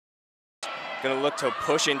Gonna look to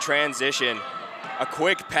push in transition. A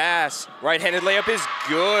quick pass. Right-handed layup is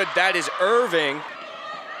good. That is Irving.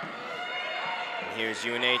 And here's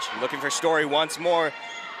UNH looking for Story once more.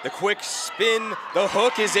 The quick spin. The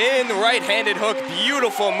hook is in. Right-handed hook.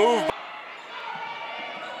 Beautiful move.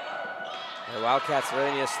 The Wildcats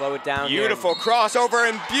really need to slow it down. Beautiful crossover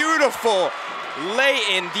and beautiful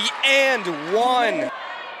lay-in, the and one.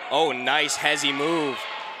 Oh, nice hezzy move.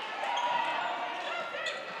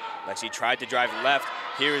 Lexi tried to drive left.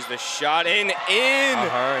 Here's the shot in.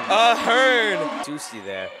 Ahern. Susie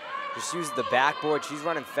there. Just uses the backboard. She's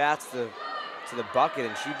running fast to the bucket,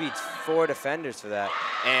 and she beats 4 defenders for that.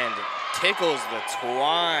 And tickles the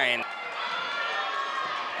twine.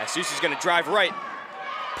 As Susie's gonna drive right.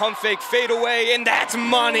 Pump fake, fade away, and that's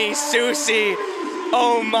money, Susie.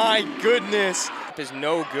 Oh my goodness. Is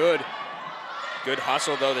no good. Good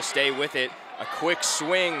hustle though to stay with it. A quick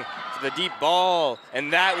swing for the deep ball,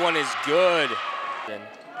 and that one is good. Then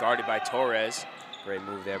guarded by Torres. Great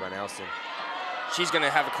move there by Nelson. She's gonna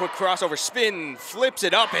have a quick crossover spin, flips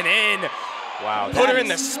it up and in. Wow. Put her in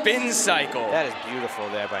the spin cycle. That is beautiful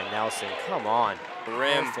there by Nelson. Come on.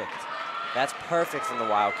 Rim. Perfect. That's perfect from the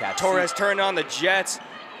Wildcats. Torres turned on the Jets.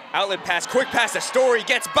 Outlet pass, quick pass to Story,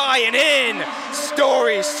 gets by and in.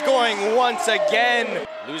 Story scoring once again.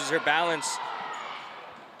 Loses her balance.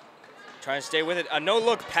 Trying to stay with it. A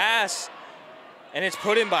no-look pass, and it's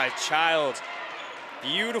put in by Child.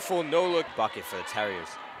 Beautiful no-look bucket for the Terriers.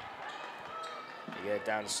 You get it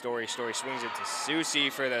down to Story. Story swings it to Susie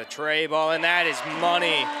for the tray ball, and that is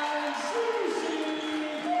money.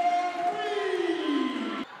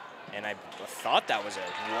 And I thought that was a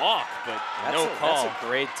walk, but no call. That's a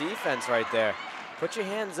great defense right there. Put your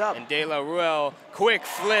hands up. And De La Ruel, quick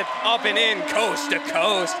flip, up and in, coast to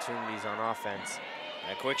coast. Opportunities on offense.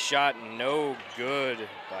 A quick shot, no good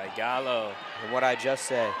by Gallo. And what I just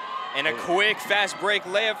said. And a quick fast break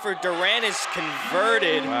layup for Duran is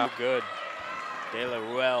converted. Wow. Good. De La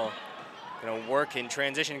Ruel gonna work in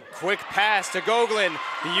transition. Quick pass to Gogolin.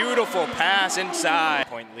 Beautiful pass inside.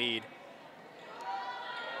 Point lead.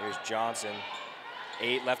 Here's Johnson.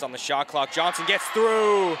 8 left on the shot clock. Johnson gets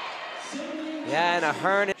through. Yeah, and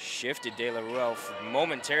Ahern shifted De La Ruel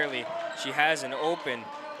momentarily. She has an open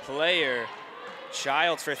player.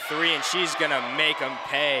 Childs for 3, and she's gonna make him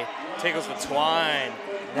pay. Tickles the twine.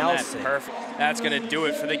 Nelson. That's perfect. That's gonna do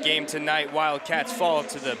it for the game tonight. Wildcats fall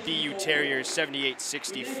to the BU Terriers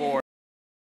 78-64.